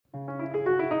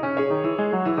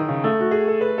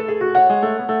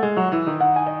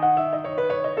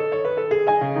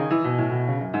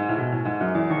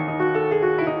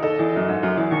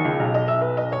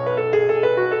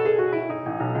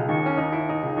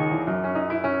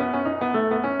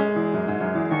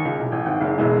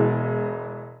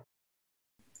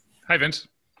Hi, Vince.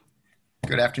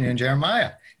 Good afternoon,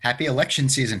 Jeremiah. Happy election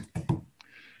season.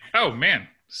 Oh, man.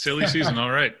 Silly season.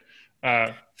 All right.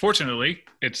 Fortunately,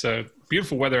 it's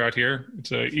beautiful weather out here.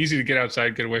 It's easy to get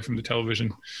outside, get away from the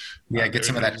television. Yeah, get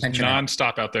some of that tension out.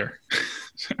 Non-stop out there.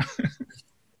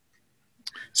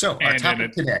 So our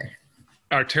topic today.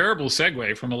 Our terrible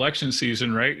segue from election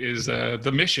season, right, is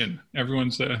the mission.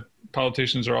 Everyone's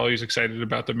politicians are always excited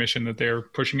about the mission that they're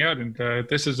pushing out. And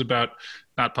this is about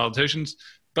not politicians,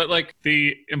 but like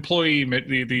the employee,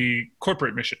 the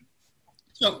corporate mission.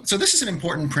 So this is an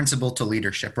important principle to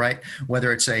leadership, right?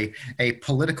 Whether it's a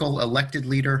political elected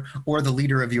leader or the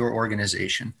leader of your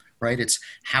organization, right? It's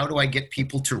how do I get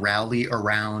people to rally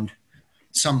around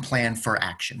some plan for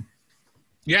action?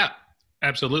 Yeah,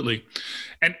 absolutely.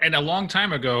 And a long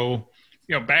time ago,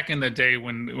 back in the day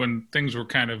when things were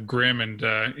kind of grim and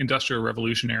industrial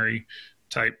revolutionary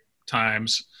type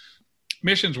times,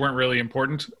 missions weren't really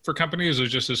important for companies. It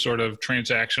was just a sort of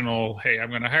transactional, hey, I'm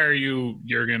going to hire you.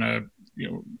 You're going to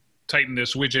tighten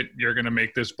this widget. You're going to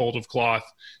make this bolt of cloth.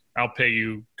 I'll pay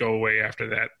you. Go away after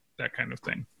that kind of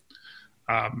thing.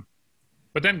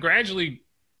 But then gradually,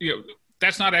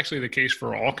 that's not actually the case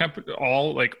for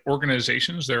all like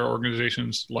organizations. There are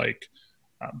organizations like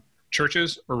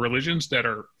churches or religions that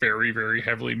are very, very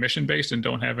heavily mission-based and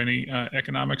don't have any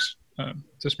economics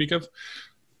to speak of.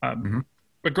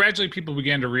 But gradually people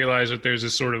began to realize that there's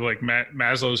this sort of like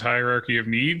Maslow's hierarchy of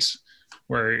needs,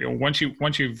 where once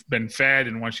you've been fed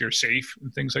and once you're safe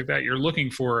and things like that, you're looking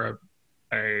for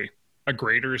a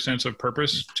greater sense of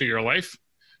purpose to your life.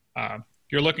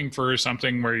 You're looking for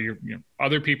something where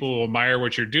other people will admire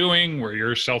what you're doing, where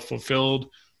you're self-fulfilled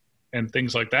and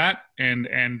things like that.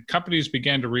 And companies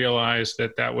began to realize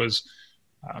that was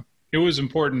it was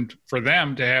important for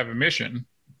them to have a mission,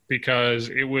 because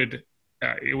it would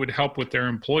help with their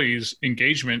employees'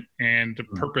 engagement and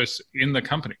purpose in the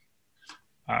company.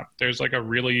 There's like a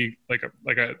really like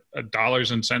a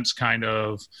dollars and cents kind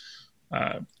of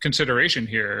consideration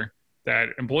here, that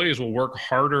employees will work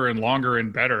harder and longer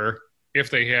and better if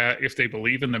they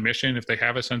believe in the mission, if they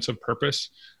have a sense of purpose.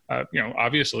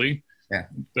 Obviously,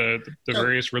 the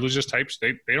various religious types,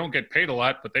 they don't get paid a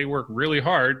lot, but they work really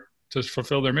hard to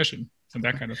fulfill their mission and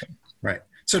that kind of thing. Right.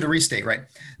 So to restate, right,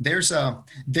 there's a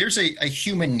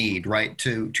human need, right,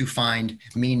 to find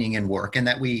meaning in work, and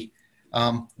that we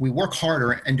work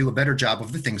harder and do a better job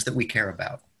of the things that we care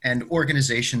about. And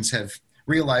organizations have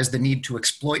realized the need to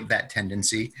exploit that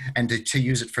tendency and to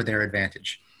use it for their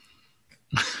advantage.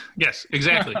 Yes,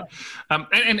 exactly.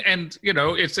 And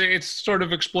it's sort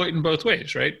of exploiting both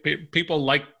ways, right? People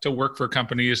like to work for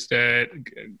companies that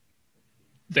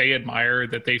they admire,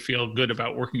 that they feel good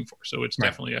about working for. So it's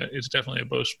definitely a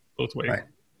both way.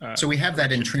 Right. So we have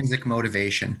that intrinsic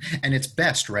motivation, and it's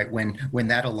best, right, when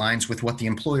that aligns with what the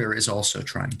employer is also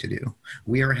trying to do.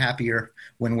 We are happier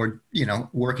when we're,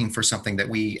 working for something that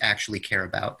we actually care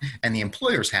about, and the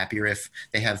employer's happier if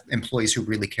they have employees who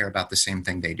really care about the same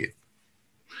thing they do.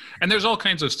 And there's all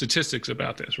kinds of statistics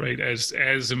about this, right?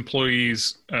 As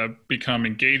employees become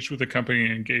engaged with the company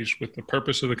and engaged with the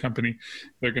purpose of the company,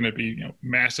 they're going to be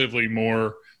massively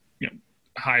more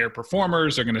higher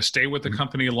performers. They're going to stay with the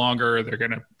company longer. They're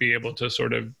going to be able to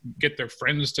sort of get their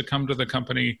friends to come to the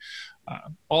company.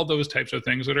 All those types of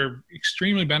things that are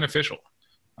extremely beneficial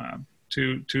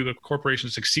to the corporation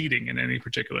succeeding in any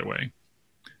particular way.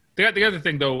 The other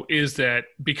thing, though, is that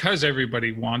because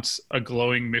everybody wants a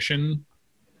glowing mission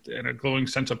and a glowing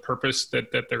sense of purpose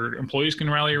that their employees can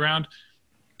rally around,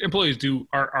 employees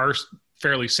are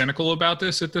fairly cynical about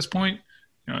this at this point.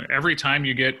 Every time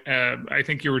you get, I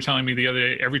think you were telling me the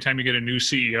other day, every time you get a new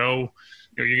CEO,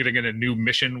 you're going to get a new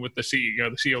mission with the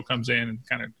CEO. The CEO comes in and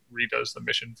kind of redoes the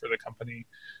mission for the company,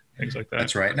 things like that.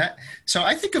 That's right. So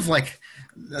I think of like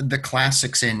the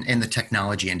classics in the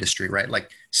technology industry, right? Like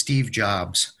Steve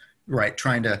Jobs, right?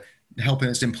 Trying to help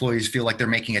his employees feel like they're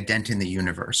making a dent in the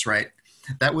universe, right?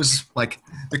 That was like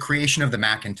the creation of the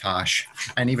Macintosh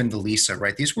and even the Lisa,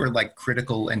 right? These were like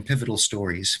critical and pivotal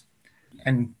stories.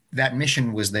 And that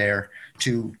mission was there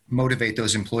to motivate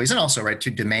those employees and also, right,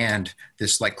 to demand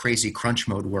this like crazy crunch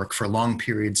mode work for long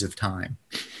periods of time.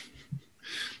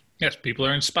 Yes, people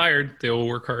are inspired. They will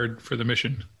work hard for the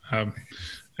mission. I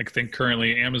think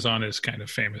currently Amazon is kind of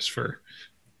famous for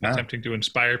attempting to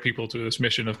inspire people to this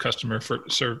mission of customer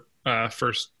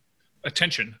first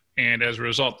attention. And as a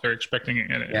result, they're expecting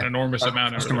an enormous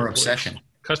amount of customer obsession.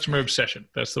 Customer obsession.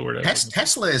 That's the word.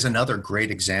 Tesla is another great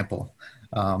example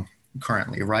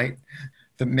currently, right?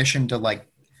 The mission to like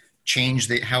change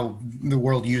how the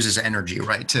world uses energy,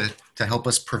 right? To help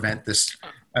us prevent this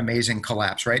amazing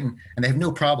collapse, right? And they have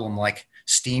no problem like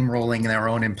steamrolling their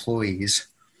own employees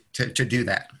to do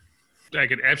that. I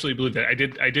could absolutely believe that.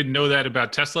 I didn't know that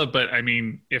about Tesla, but I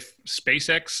mean, if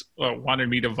SpaceX wanted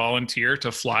me to volunteer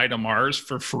to fly to Mars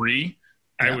for free,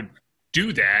 I would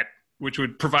do that, which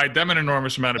would provide them an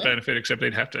enormous amount of benefit, except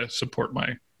they'd have to support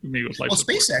me with life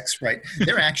support. SpaceX, right?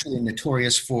 They're actually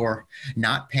notorious for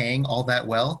not paying all that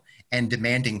well and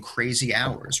demanding crazy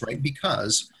hours, right?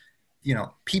 Because, you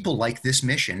know, people like this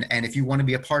mission, and if you want to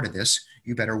be a part of this,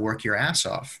 you better work your ass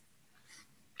off.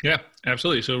 Yeah,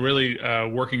 absolutely. So really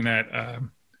working that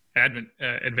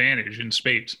advantage in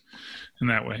spades in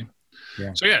that way.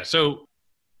 Yeah. So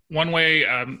one way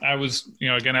I was,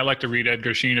 again, I like to read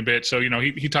Edgar Sheen a bit. So,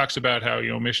 he talks about how,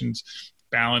 missions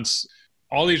balance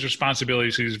all these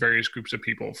responsibilities to these various groups of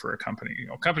people for a company.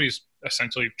 Companies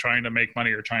essentially trying to make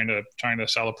money or trying to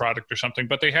sell a product or something,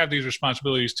 but they have these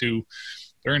responsibilities to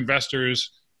their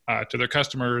investors, to their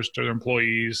customers, to their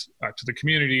employees, to the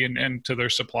community, and to their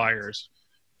suppliers.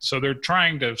 So they're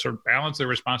trying to sort of balance their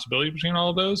responsibility between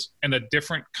all of those, and the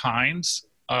different kinds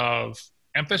of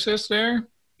emphasis there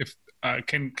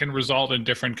can result in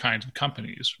different kinds of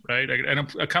companies, right?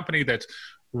 And a company that's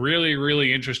really,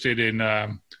 really interested in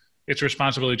its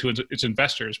responsibility to its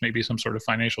investors, maybe some sort of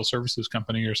financial services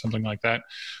company or something like that,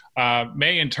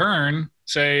 may in turn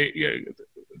say,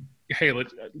 hey,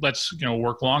 let's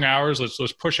work long hours.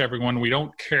 Let's push everyone. We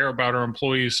don't care about our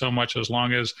employees so much as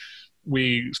long as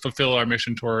we fulfill our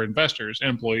mission to our investors. And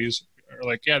employees are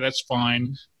like, yeah, that's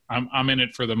fine. I'm in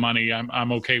it for the money.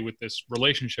 I'm okay with this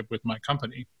relationship with my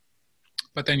company.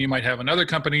 But then you might have another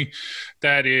company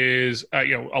that is,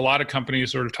 a lot of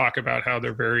companies sort of talk about how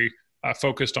they're very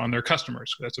focused on their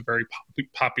customers. That's a very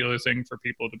popular thing for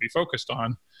people to be focused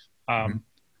on.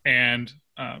 And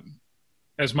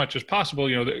as much as possible,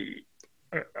 an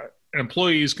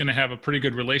employee is going to have a pretty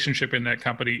good relationship in that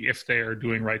company if they are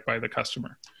doing right by the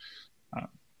customer.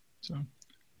 So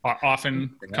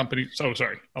often companies,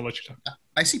 sorry, I'll let you talk.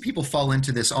 I see people fall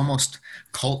into this almost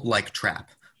cult-like trap,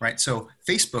 right? So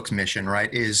Facebook's mission,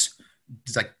 right, is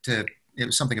like it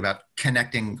was something about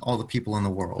connecting all the people in the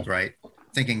world, right?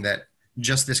 Thinking that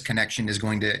just this connection is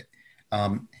going to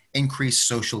increase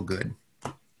social good.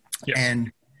 Yeah.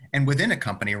 And within a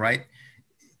company, right,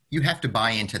 you have to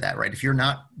buy into that, right? If you're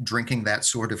not drinking that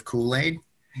sort of Kool-Aid,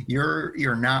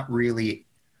 you're not really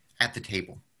at the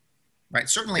table, right?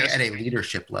 Certainly at a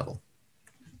leadership level.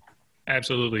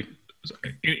 Absolutely.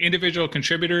 Individual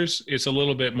contributors, it's a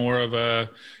little bit more of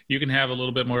you can have a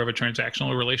little bit more of a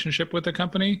transactional relationship with the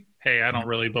company. Hey, I don't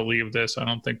really believe this. I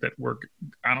don't think we're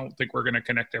going to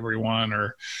connect everyone,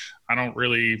 or I don't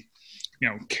really,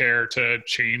 care to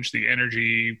change the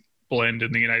energy blend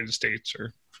in the United States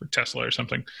or for Tesla or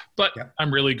something, but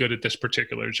I'm really good at this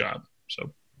particular job.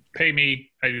 So pay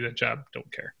me, I do that job,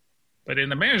 don't care. But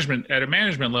at a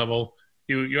management level,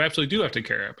 you absolutely do have to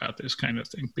care about this kind of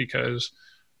thing, because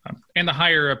and the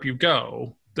higher up you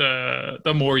go,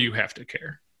 the more you have to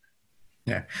care.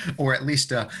 Yeah, or at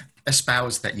least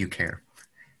espouse that you care.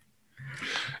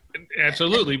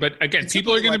 Absolutely. But again,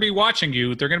 people are going to be watching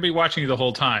you. They're going to be watching you the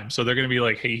whole time. So they're going to be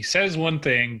like, hey, he says one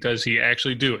thing. Does he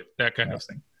actually do it? That kind of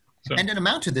thing. So. And an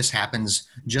amount of this happens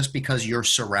just because you're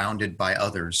surrounded by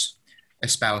others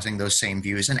espousing those same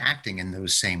views and acting in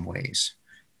those same ways.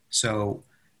 So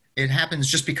it happens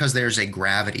just because there's a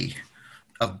gravity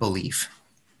of belief.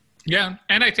 Yeah,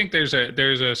 and I think there's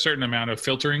a certain amount of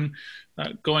filtering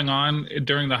going on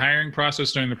during the hiring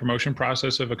process, during the promotion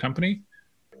process of a company.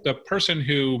 The person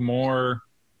who more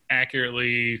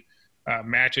accurately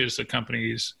matches the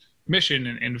company's mission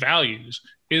and values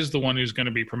is the one who's going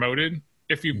to be promoted.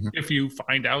 If you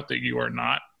find out that you are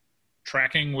not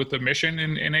tracking with the mission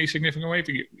in a significant way,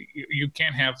 you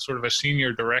can't have sort of a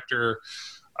senior director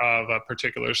of a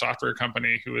particular software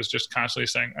company who is just constantly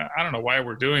saying, I don't know why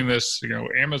we're doing this.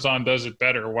 Amazon does it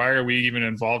better. Why are we even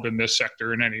involved in this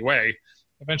sector in any way?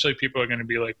 Eventually people are going to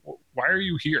be like, why are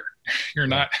you here? You're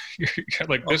not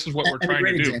like, this is what we're trying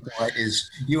to do. Example, right,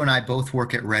 is you and I both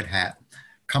work at Red Hat,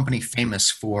 company famous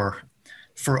for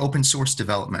open source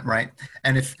development, right?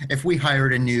 And if we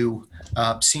hired a new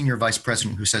senior vice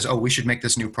president who says, oh, we should make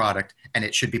this new product and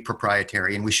it should be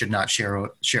proprietary and we should not share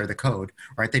the code,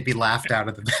 right? They'd be laughed out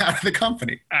of the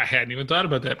company. I hadn't even thought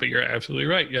about that, but you're absolutely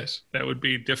right. Yes, that would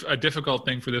be a difficult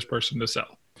thing for this person to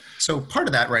sell. So part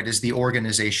of that, right, is the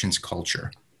organization's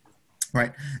culture,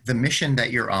 right? The mission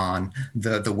that you're on,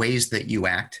 the ways that you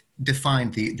act define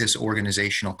this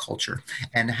organizational culture.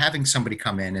 And having somebody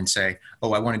come in and say,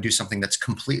 oh, I want to do something that's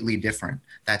completely different,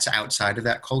 that's outside of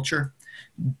that culture,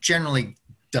 generally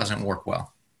doesn't work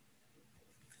well.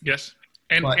 Yes,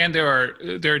 And there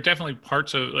are definitely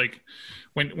parts of like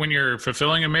when you're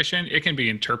fulfilling a mission, it can be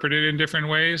interpreted in different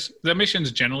ways. The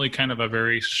mission's generally kind of a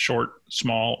very short,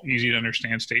 small, easy to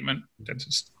understand statement that's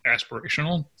just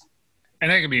aspirational. And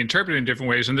that can be interpreted in different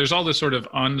ways. And there's all this sort of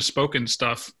unspoken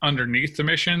stuff underneath the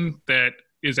mission that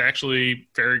is actually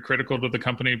very critical to the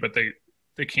company, but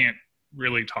they can't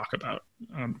really talk about.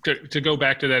 To go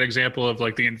back to that example of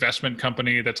like the investment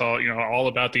company that's all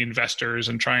about the investors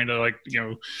and trying to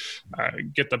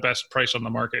get the best price on the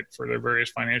market for their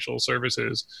various financial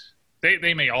services.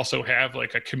 They may also have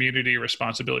like a community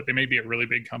responsibility. They may be a really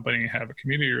big company and have a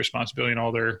community responsibility in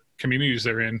all their communities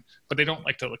they're in, but they don't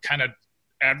like to kind of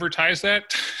advertise that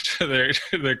to their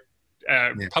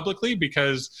publicly,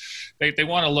 because they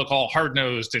want to look all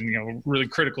hard-nosed and really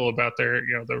critical about their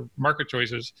the market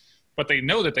choices. But they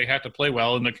know that they have to play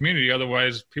well in the community,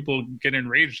 otherwise people get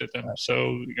enraged at them.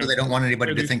 So they don't want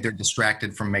anybody to think they're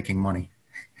distracted from making money.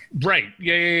 Right.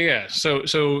 Yeah. So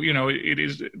it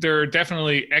is. There are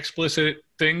definitely explicit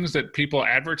things that people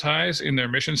advertise in their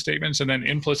mission statements, and then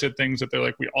implicit things that they're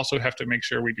like, we also have to make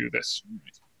sure we do this.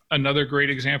 Another great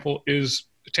example is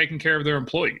taking care of their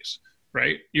employees.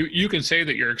 Right. You can say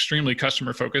that you're extremely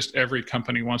customer focused. Every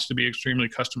company wants to be extremely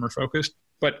customer focused,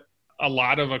 but a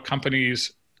lot of a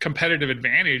company's competitive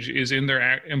advantage is in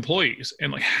their employees,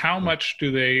 and like how much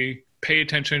do they pay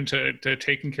attention to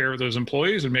taking care of those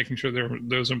employees and making sure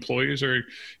those employees are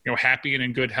happy and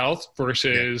in good health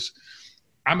versus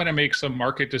I'm going to make some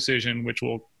market decision which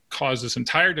will cause this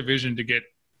entire division to get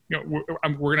we're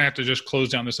going to have to just close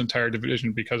down this entire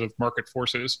division because of market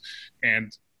forces,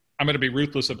 and I'm going to be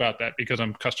ruthless about that because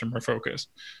I'm customer focused.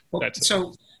 Well,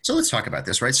 so let's talk about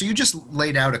this, right? So you just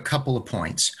laid out a couple of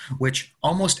points, which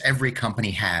almost every company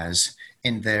has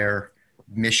in their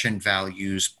mission,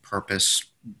 values, purpose,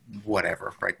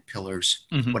 whatever, right? Pillars,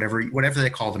 whatever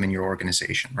they call them in your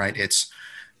organization, right? It's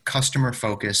customer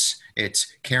focus,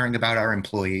 it's caring about our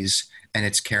employees, and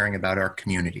it's caring about our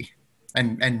community,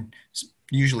 and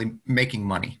usually making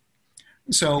money.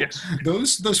 So yes.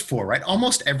 those four, right?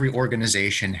 Almost every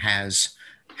organization has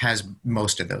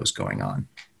most of those going on.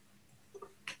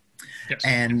 Yes.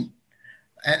 And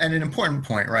an important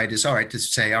point, right, is all right to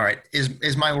say, all right,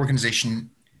 is my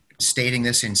organization stating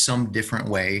this in some different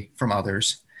way from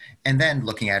others? And then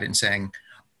looking at it and saying,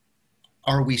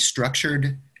 are we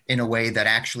structured in a way that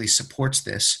actually supports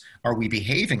this? Are we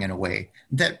behaving in a way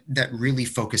that really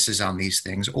focuses on these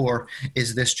things? Or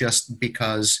is this just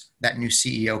because that new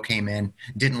CEO came in,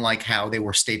 didn't like how they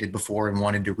were stated before and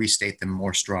wanted to restate them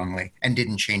more strongly and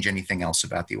didn't change anything else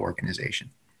about the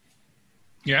organization?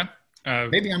 Yeah.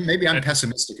 Maybe I'm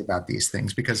pessimistic about these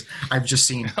things because I've just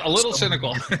seen a little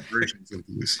cynical versions of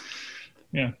these.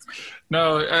 Yeah.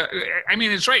 No, I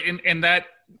mean, it's right. And that,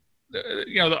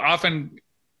 often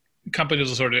companies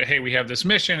will sort of, hey, we have this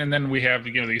mission, and then we have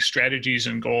these strategies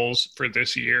and goals for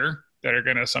this year that are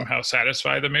going to somehow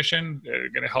satisfy the mission. They're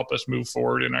going to help us move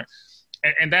forward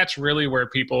and that's really where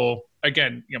people,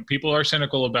 again, people are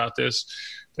cynical about this.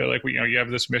 They're like, you have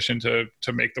this mission to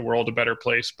make the world a better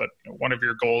place, but one of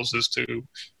your goals is to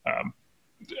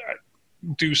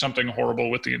do something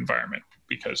horrible with the environment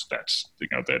because that's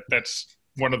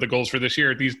one of the goals for this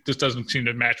year. This doesn't seem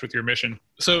to match with your mission.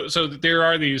 So there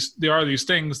are these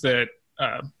things that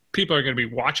people are going to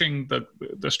be watching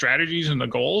the strategies and the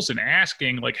goals and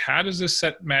asking, like, how does this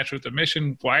match with the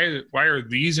mission? Why are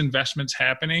these investments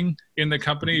happening in the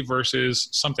company versus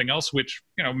something else? Which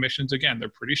missions, again, they're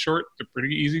pretty short, they're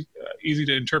pretty easy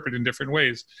to interpret in different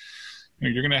ways.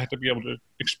 You're going to have to be able to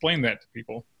explain that to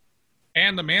people,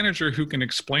 and the manager who can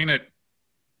explain it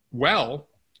well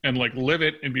and like live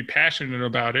it and be passionate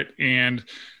about it and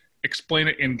explain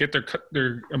it and get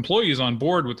their employees on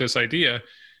board with this idea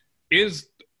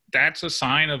that's a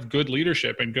sign of good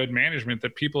leadership and good management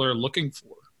that people are looking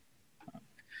for.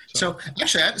 So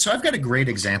I've got a great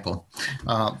example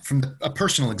from a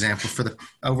personal example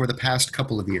over the past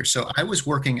couple of years. So I was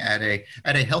working at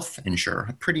a health insurer,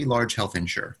 a pretty large health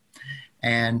insurer,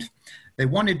 and they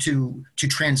wanted to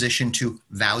transition to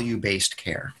value-based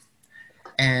care.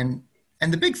 And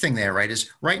the big thing there, right, is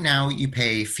right now you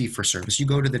pay fee for service. You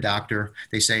go to the doctor,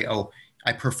 they say, oh,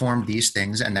 I performed these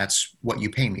things and that's what you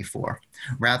pay me for,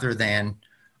 rather than,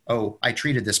 oh, I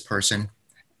treated this person,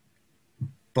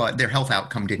 but their health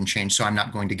outcome didn't change, so I'm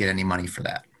not going to get any money for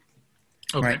that.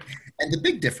 Okay. Right? And the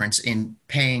big difference in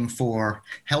paying for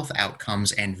health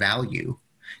outcomes and value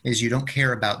is you don't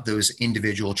care about those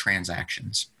individual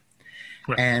transactions.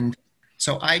 Right. And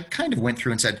so I kind of went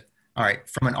through and said, all right,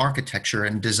 from an architecture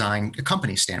and design, a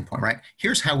company standpoint, right,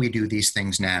 here's how we do these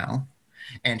things now,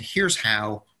 and here's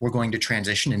how we're going to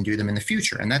transition and do them in the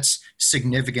future. And that's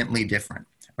significantly different,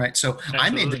 right? So I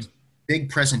made Absolutely. this big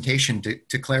presentation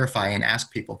to clarify and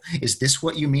ask people, is this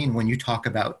what you mean when you talk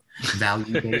about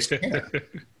value-based care?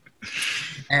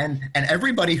 And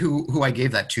everybody who I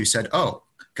gave that to said, oh,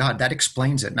 God, that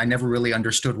explains it. And I never really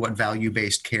understood what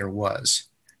value-based care was.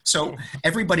 So Oh,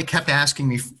 everybody kept asking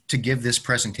me to give this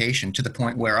presentation to the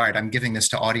point where, all right, I'm giving this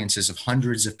to audiences of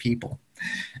hundreds of people.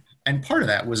 And part of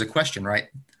that was a question, right?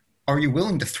 Are you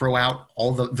willing to throw out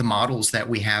all the models that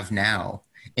we have now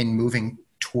in moving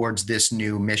towards this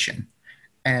new mission?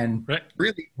 And right.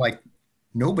 really, like,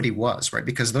 nobody was, right?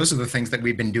 Because those are the things that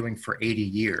we've been doing for 80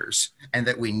 years and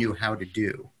that we knew how to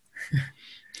do.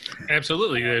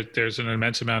 Absolutely. There's an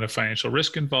immense amount of financial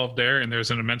risk involved there, and there's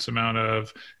an immense amount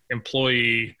of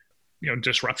employee,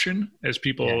 disruption as Yeah.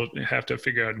 people have to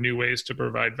figure out new ways to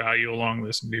provide value along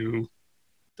this new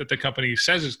that the company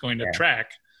says it's going to Yeah.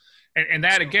 track. And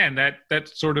that again, that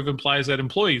sort of implies that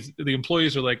the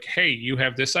employees are like, hey, you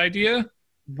have this idea.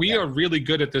 We Yeah. are really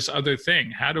good at this other thing.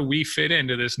 How do we fit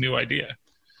into this new idea?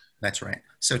 That's right.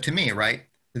 So to me, right,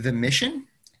 the mission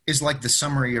is like the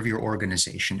summary of your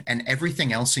organization, and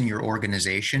everything else in your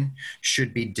organization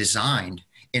should be designed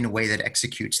in a way that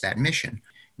executes that mission.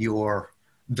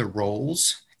 The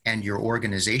roles and your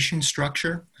organization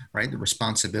structure, right, the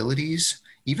responsibilities,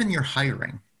 even your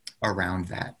hiring around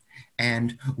that.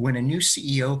 And when a new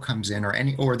CEO comes in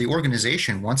or the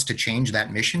organization wants to change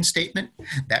that mission statement,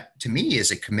 that to me is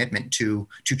a commitment to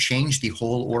change the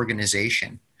whole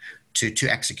organization to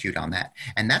execute on that.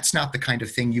 And that's not the kind of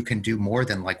thing you can do more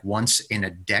than like once in a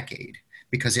decade,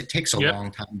 because it takes a Yep.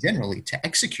 long time generally to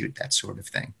execute that sort of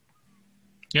thing.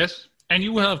 Yes. And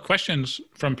you will have questions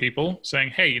from people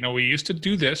saying, hey, we used to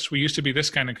do this. We used to be this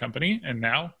kind of company. And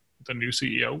now the new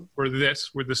CEO, we're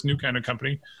this new kind of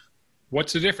company.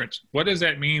 What's the difference? What does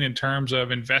that mean in terms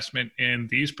of investment in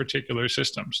these particular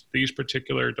systems, these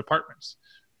particular departments?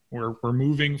 We're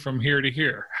moving from here to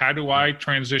here. How do I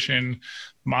transition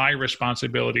my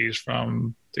responsibilities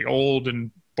from the old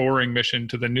and boring mission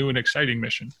to the new and exciting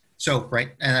mission? So, right,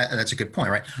 and that's a good point,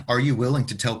 right? Are you willing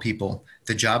to tell people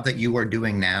the job that you are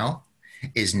doing now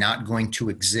is not going to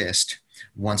exist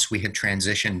once we have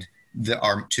transitioned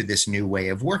to this new way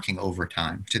of working over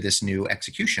time, to this new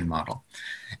execution model?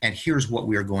 And here's what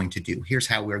we're going to do. Here's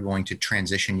how we're going to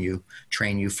transition you,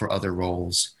 train you for other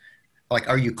roles. Like,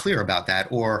 are you clear about that?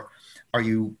 Or are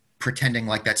you pretending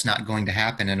like that's not going to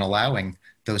happen and allowing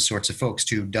those sorts of folks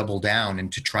to double down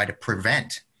and to try to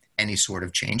prevent any sort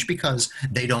of change because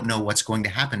they don't know what's going to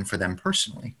happen for them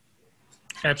personally?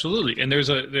 Absolutely. And there's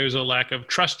a lack of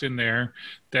trust in there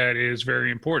that is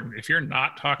very important. If you're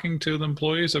not talking to the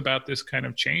employees about this kind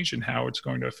of change and how it's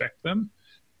going to affect them,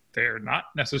 they're not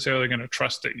necessarily going to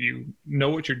trust that you know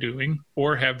what you're doing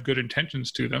or have good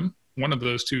intentions to them, one of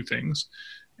those two things.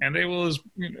 And they will,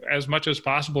 as much as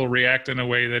possible, react in a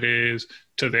way that is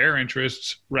to their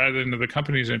interests rather than to the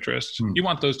company's interests. You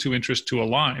want those two interests to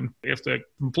align. If the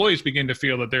employees begin to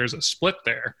feel that there's a split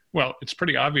there, well, it's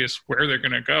pretty obvious where they're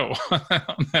going to go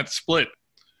on that split.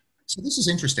 So this is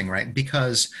interesting, right?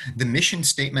 Because the mission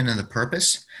statement and the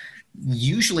purpose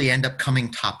usually end up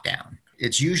coming top down.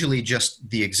 It's usually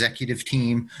just the executive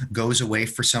team goes away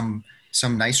for some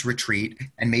nice retreat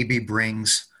and maybe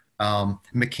brings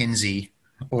McKinsey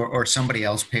or somebody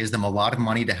else, pays them a lot of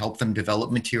money to help them develop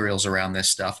materials around this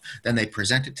stuff. Then they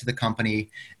present it to the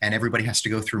company and everybody has to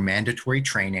go through mandatory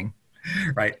training,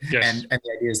 right? Yes. And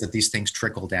the idea is that these things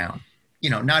trickle down.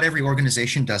 Not every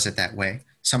organization does it that way.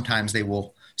 Sometimes they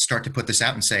will start to put this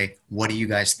out and say, what do you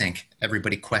guys think?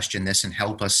 Everybody question this and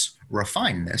help us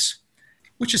refine this,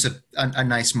 which is a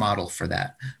nice model for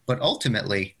that. But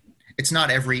ultimately, it's not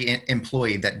every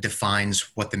employee that defines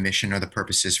what the mission or the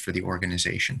purpose is for the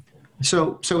organization.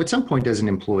 So at some point as an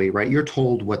employee, right, you're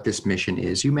told what this mission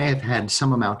is. You may have had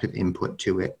some amount of input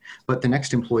to it, but the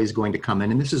next employee is going to come in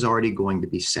and this is already going to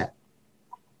be set.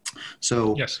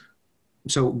 So, yes.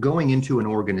 So going into an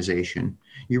organization,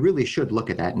 you really should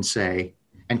look at that and say,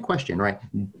 and question, right,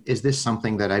 is this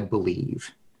something that I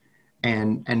believe?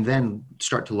 And then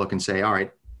start to look and say, all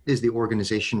right, is the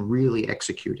organization really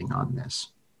executing on this?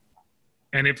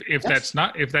 And if that's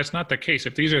not the case,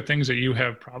 if these are things that you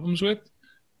have problems with,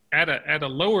 at a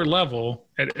lower level,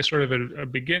 at a sort of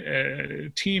a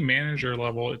team manager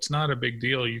level, it's not a big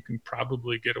deal. You can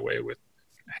probably get away with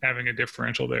having a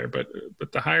differential there, but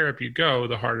the higher up you go,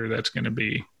 the harder that's going to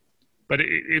be. But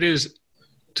it is,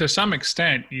 to some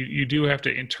extent, you do have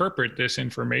to interpret this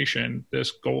information,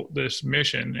 this goal, this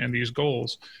mission, and these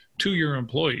goals to your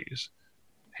employees.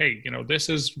 Hey, this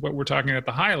is what we're talking at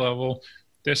the high level.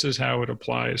 This is how it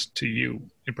applies to you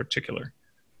in particular,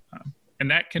 and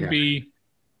that can be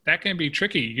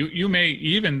tricky. You may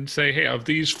even say, hey, of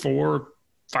these 4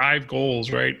 5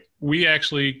 goals, right? We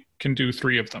actually can do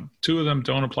 3 of them. 2 of them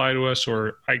don't apply to us,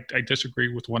 or I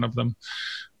disagree with one of them.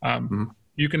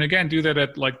 You can, again, do that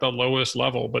at like the lowest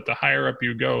level, but the higher up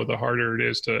you go, the harder it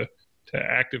is to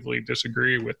actively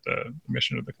disagree with the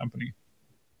mission of the company.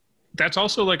 That's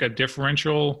also like a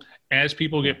differential as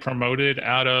people get promoted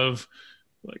out of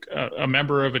like a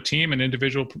member of a team, an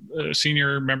individual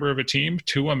senior member of a team,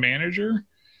 to a manager,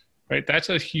 right? That's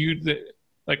a huge,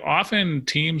 like often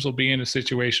teams will be in a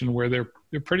situation where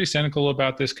they're pretty cynical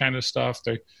about this kind of stuff.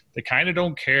 They kind of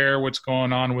don't care what's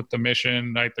going on with the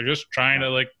mission. Like they're just trying to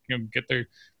like, you know,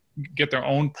 get their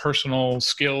own personal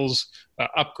skills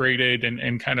upgraded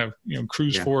and kind of, you know,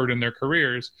 cruise forward in their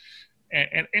careers.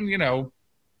 And you know,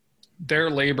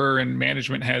 their labor and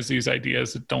management has these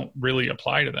ideas that don't really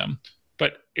apply to them.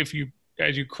 But as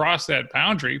you cross that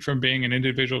boundary from being an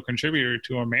individual contributor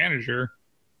to a manager,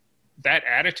 that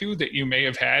attitude that you may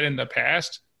have had in the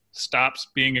past stops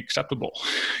being acceptable.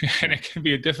 And it can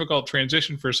be a difficult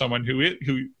transition for someone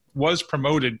who was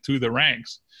promoted through the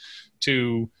ranks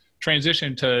to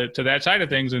transition to that side of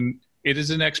things. And it is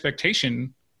an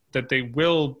expectation that they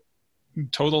will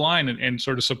toe the line and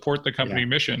sort of support the company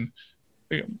mission.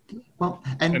 Well,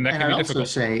 and I'd also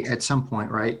say at some point,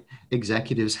 right,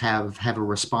 executives have a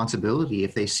responsibility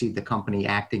if they see the company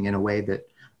acting in a way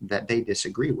that they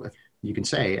disagree with. You can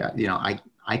say, you know,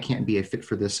 I can't be a fit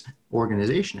for this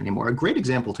organization anymore. A great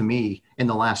example to me in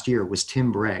the last year was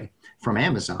Tim Bray from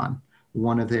Amazon,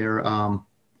 one of their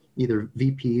either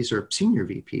VPs or senior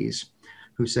VPs,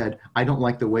 who said, I don't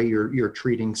like the way you're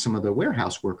treating some of the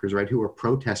warehouse workers, right, who are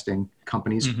protesting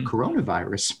companies'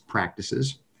 coronavirus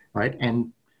practices. Right.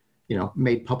 And, you know,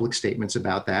 made public statements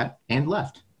about that and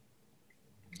left.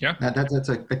 Yeah. That's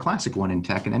a classic one in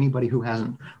tech. And anybody who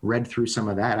hasn't read through some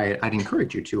of that, I'd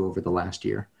encourage you to over the last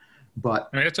year. But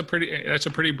I mean, that's a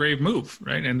pretty brave move.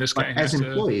 Right. And this guy as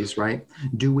employees, right,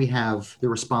 do we have the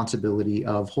responsibility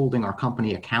of holding our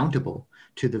company accountable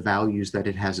to the values that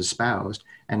it has espoused?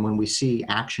 And when we see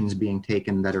actions being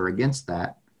taken that are against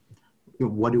that,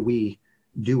 what do we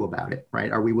do about it, right?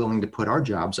 Are we willing to put our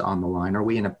jobs on the line? Are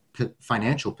we in a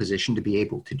financial position to be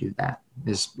able to do that?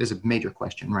 Is a major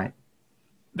question, right?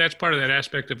 That's part of that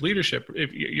aspect of leadership.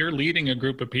 If you're leading a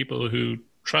group of people who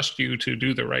trust you to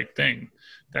do the right thing,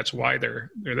 that's why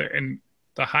they're there. And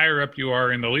the higher up you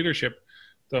are in the leadership,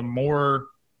 the more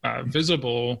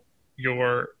visible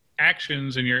your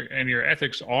actions and your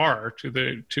ethics are to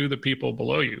the people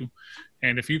below you.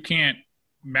 And if you can't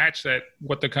match that,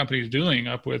 what the company is doing,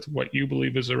 up with what you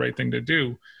believe is the right thing to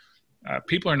do,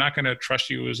 people are not going to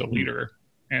trust you as a leader,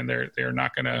 and they're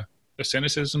not going to. The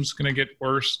cynicism is going to get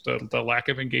worse. The lack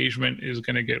of engagement is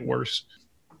going to get worse.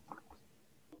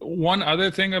 One other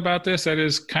thing about this that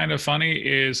is kind of funny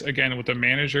is, again, with the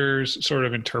managers sort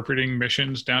of interpreting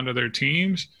missions down to their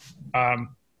teams,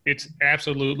 it's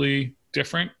absolutely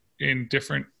different in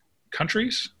different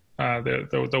countries.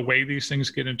 The way these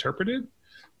things get interpreted.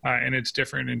 And it's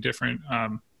different in different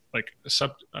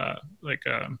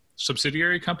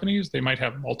subsidiary companies. They might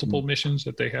have multiple missions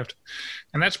that they have to,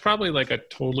 and that's probably like a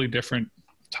totally different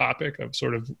topic of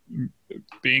sort of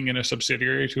being in a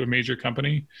subsidiary to a major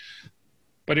company.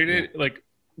 But it is like,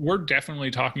 we're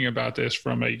definitely talking about this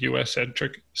from a US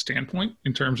centric standpoint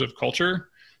in terms of culture.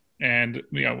 And,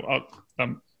 you know,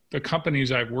 the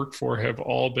companies I've worked for have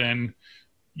all been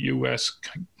US,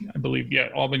 I believe,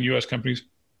 all been US companies.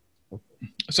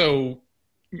 So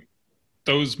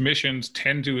those missions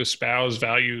tend to espouse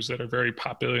values that are very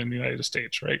popular in the United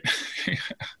States, right?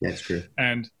 That's true.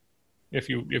 And if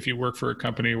you work for a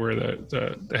company where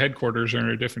the headquarters are in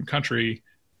a different country,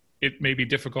 it may be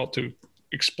difficult to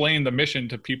explain the mission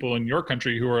to people in your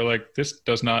country who are like, this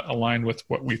does not align with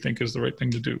what we think is the right thing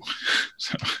to do.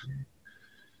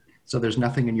 So there's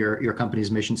nothing in your company's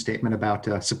mission statement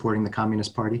about supporting the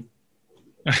Communist Party?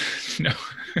 No.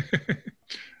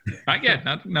 Not yet.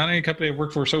 Not any company I've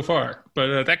worked for so far,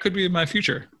 but that could be in my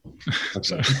future. Okay.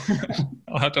 So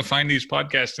I'll have to find these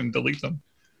podcasts and delete them.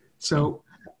 So,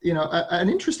 you know, an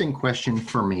interesting question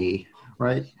for me,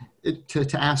 right,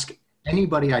 to ask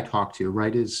anybody I talk to,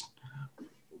 right, is,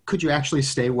 could you actually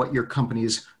say what your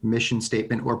company's mission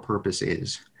statement or purpose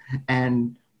is?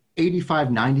 And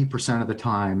 85-90% of the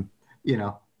time, you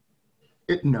know,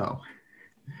 no.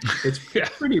 It's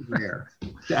pretty rare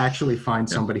to actually find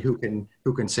somebody who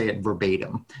can say it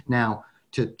verbatim. Now,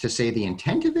 to say the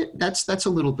intent of it, that's a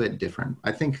little bit different.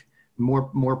 I think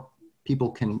more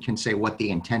people can say what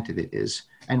the intent of it is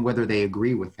and whether they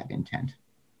agree with that intent.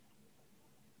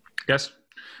 Yes.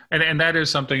 And that is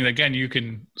something that, again, you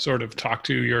can sort of talk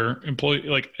to your employee,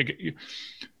 like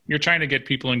you're trying to get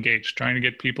people engaged, trying to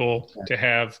get people to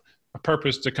have a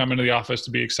purpose to come into the office,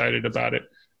 to be excited about it,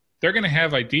 they're going to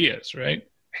have ideas, right?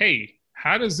 Hey,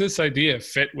 how does this idea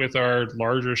fit with our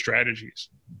larger strategies?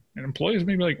 And employees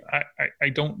may be like, I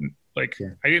don't like,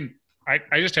 yeah.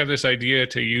 I just have this idea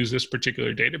to use this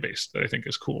particular database that I think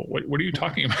is cool. What are you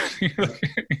talking about?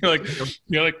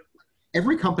 you're like,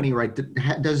 every company, right,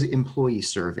 does employee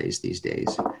surveys these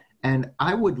days. And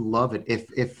I would love it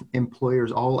if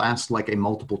employers all asked like a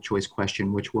multiple choice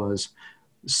question, which was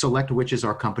select which is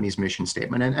our company's mission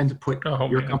statement, and to put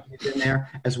your company in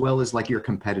there as well as like your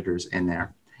competitors in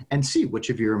there, and see which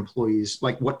of your employees,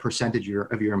 like what percentage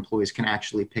of your employees can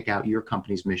actually pick out your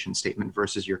company's mission statement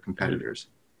versus your competitors.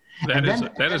 That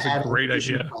is a great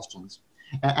idea.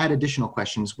 Add additional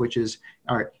questions, which is,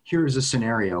 all right, here's a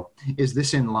scenario. Is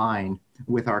this in line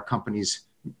with our company's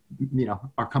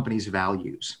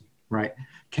values, right?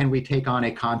 Can we take on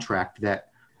a contract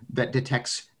that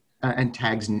detects and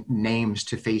tags names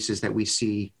to faces that we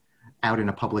see out in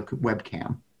a public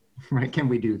webcam, right? Can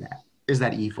we do that? Is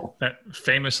that evil? That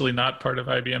famously not part of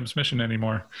IBM's mission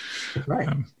anymore. Right.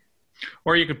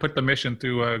 Or you could put the mission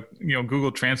through,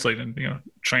 Google Translate and,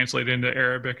 translate into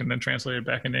Arabic and then translate it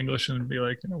back into English and be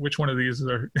like, which one of these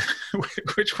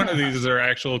is our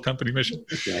actual company mission?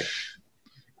 Right.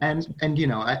 And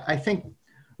I think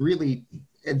really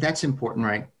that's important,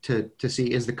 right? To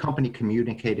see, is the company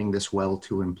communicating this well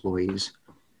to employees?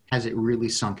 Has it really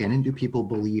sunk in, and do people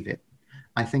believe it?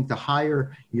 I think the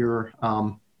higher your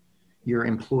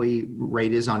employee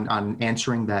rate is on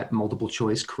answering that multiple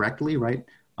choice correctly, right?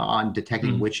 On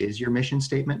detecting which is your mission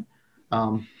statement,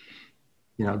 the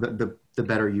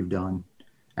better you've done,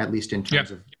 at least in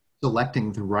terms of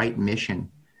selecting the right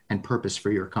mission and purpose for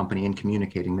your company and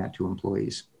communicating that to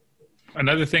employees.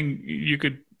 Another thing you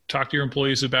could talk to your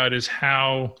employees about is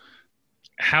how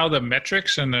the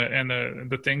metrics and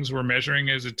the things we're measuring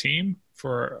as a team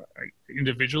for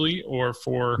individually or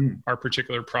for our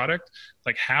particular product,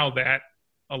 like how that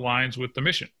aligns with the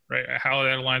mission, right? How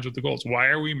that aligns with the goals. Why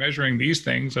are we measuring these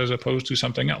things as opposed to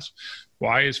something else?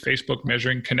 Why is Facebook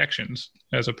measuring connections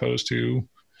as opposed to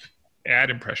ad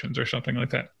impressions or something like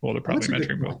that? Well, they're probably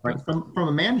measuring both. Right? From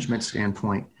a management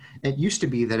standpoint, it used to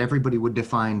be that everybody would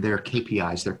define their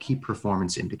KPIs, their key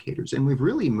performance indicators. And we've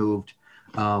really moved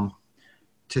to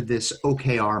this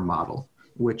OKR model,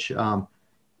 which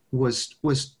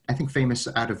was I think famous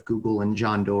out of Google, and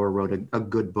John Doerr wrote a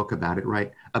good book about it,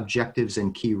 right? Objectives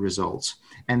and key results.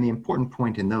 And the important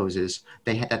point in those is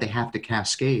that they have to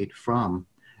cascade from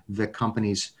the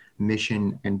company's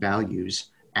mission and values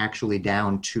actually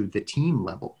down to the team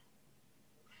level.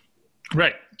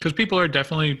 Right, because people are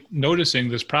definitely noticing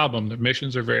this problem. The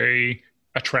missions are very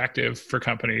attractive for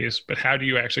companies, but how do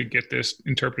you actually get this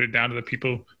interpreted down to the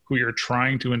people who you're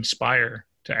trying to inspire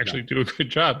to actually do a good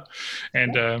job?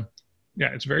 And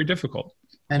it's very difficult.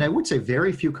 And I would say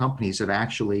very few companies have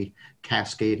actually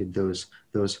cascaded those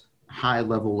high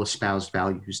level espoused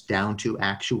values down to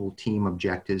actual team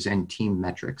objectives and team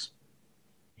metrics.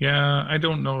 Yeah, I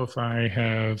don't know if I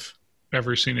have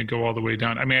ever seen it go all the way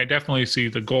down. I mean, I definitely see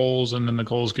the goals, and then the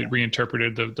goals get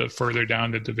reinterpreted the further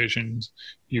down the divisions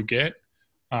you get.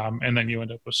 And then you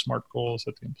end up with SMART goals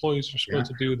that the employees are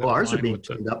supposed to do. Well, ours are being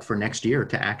tuned up for next year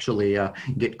to actually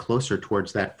get closer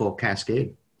towards that full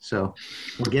cascade. So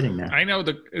we're getting there. I know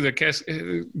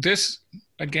this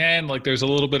again, like there's a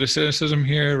little bit of cynicism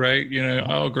here, right?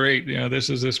 Oh, great. This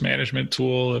is this management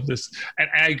tool of this. And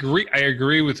I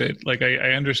agree with it. Like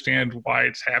I understand why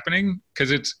it's happening,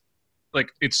 because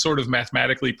it's sort of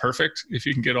mathematically perfect. If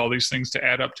you can get all these things to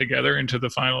add up together into the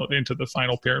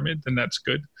final pyramid, then that's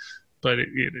good. But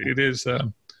it is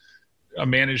a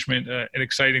management, an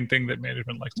exciting thing that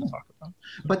management likes to talk about.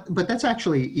 But that's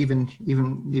actually even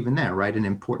there, right? An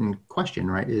important question,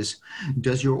 right? Is,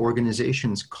 does your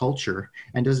organization's culture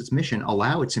and does its mission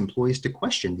allow its employees to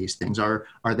question these things? Are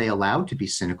they allowed to be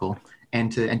cynical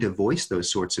and to voice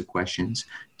those sorts of questions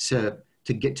to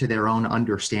get to their own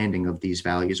understanding of these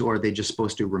values, or are they just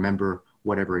supposed to remember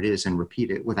whatever it is and repeat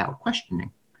it without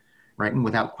questioning, right? And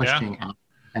without questioning. Yeah.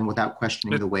 And without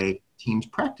questioning the way teams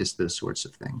practice those sorts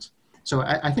of things. So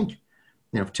I think,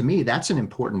 to me, that's an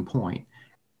important point.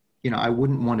 I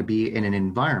wouldn't want to be in an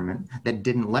environment that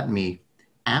didn't let me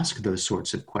ask those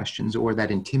sorts of questions or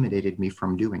that intimidated me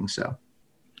from doing so.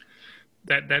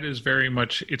 That is very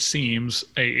much, it seems,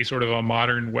 a sort of a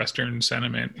modern Western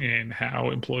sentiment in how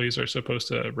employees are supposed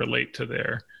to relate to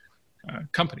their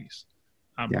companies.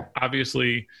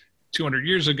 Obviously, 200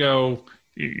 years ago,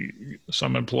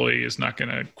 some employee is not going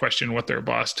to question what their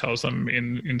boss tells them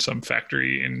in some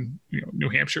factory in New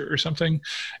Hampshire or something.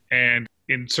 And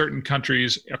in certain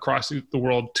countries across the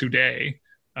world today,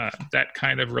 that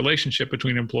kind of relationship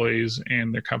between employees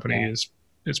and their company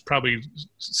is probably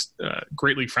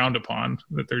greatly frowned upon,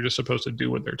 that they're just supposed to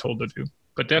do what they're told to do.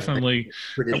 But definitely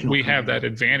we have that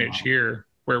advantage here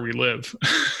where we live.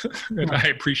 And I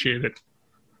appreciate it.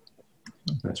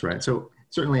 That's right. So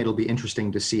certainly it'll be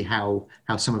interesting to see how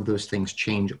some of those things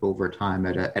change over time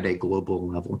at a global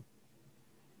level.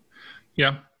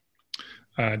 Yeah,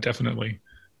 definitely.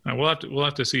 We'll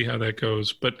have to see how that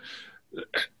goes. But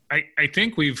I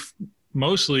think we've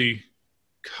mostly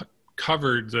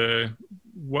covered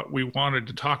what we wanted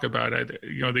to talk about.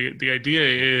 The idea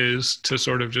is to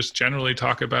sort of just generally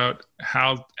talk about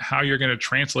how you're going to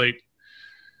translate.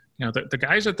 The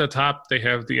guys at the top, they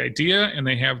have the idea and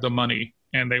they have the money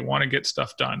and they want to get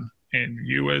stuff done. And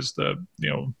you as the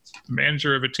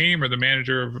manager of a team or the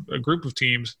manager of a group of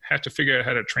teams have to figure out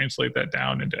how to translate that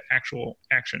down into actual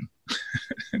action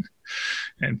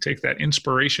and take that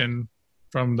inspiration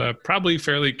from the probably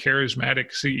fairly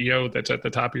charismatic CEO that's at the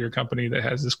top of your company that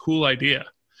has this cool idea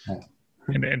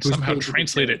and somehow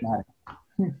translate it.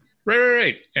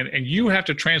 Right. And you have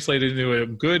to translate it into a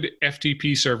good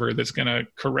FTP server that's going to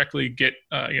correctly get,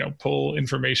 pull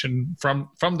information from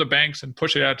the banks and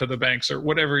push it out to the banks or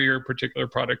whatever your particular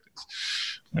product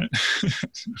is.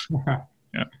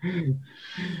 Yeah.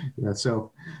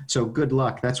 So good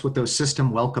luck. That's what those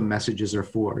system welcome messages are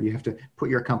for. You have to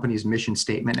put your company's mission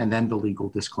statement and then the legal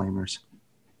disclaimers.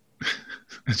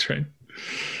 That's right.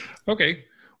 Okay.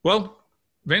 Well,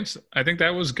 Vince, I think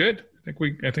that was good. I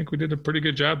think we did a pretty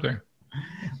good job there.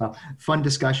 Well, fun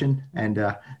discussion,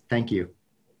 and thank you.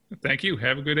 Thank you.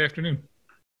 Have a good afternoon.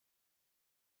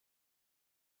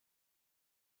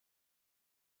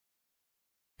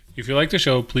 If you like the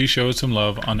show, please show us some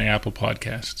love on the Apple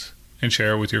Podcasts and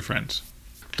share it with your friends.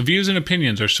 The views and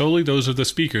opinions are solely those of the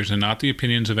speakers and not the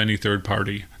opinions of any third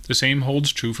party. The same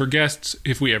holds true for guests,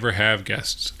 if we ever have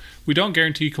guests. We don't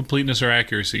guarantee completeness or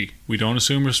accuracy. We don't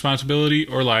assume responsibility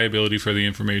or liability for the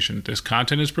information. This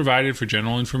content is provided for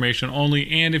general information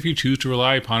only, and if you choose to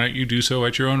rely upon it, you do so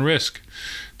at your own risk.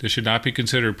 This should not be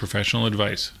considered professional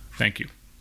advice. Thank you.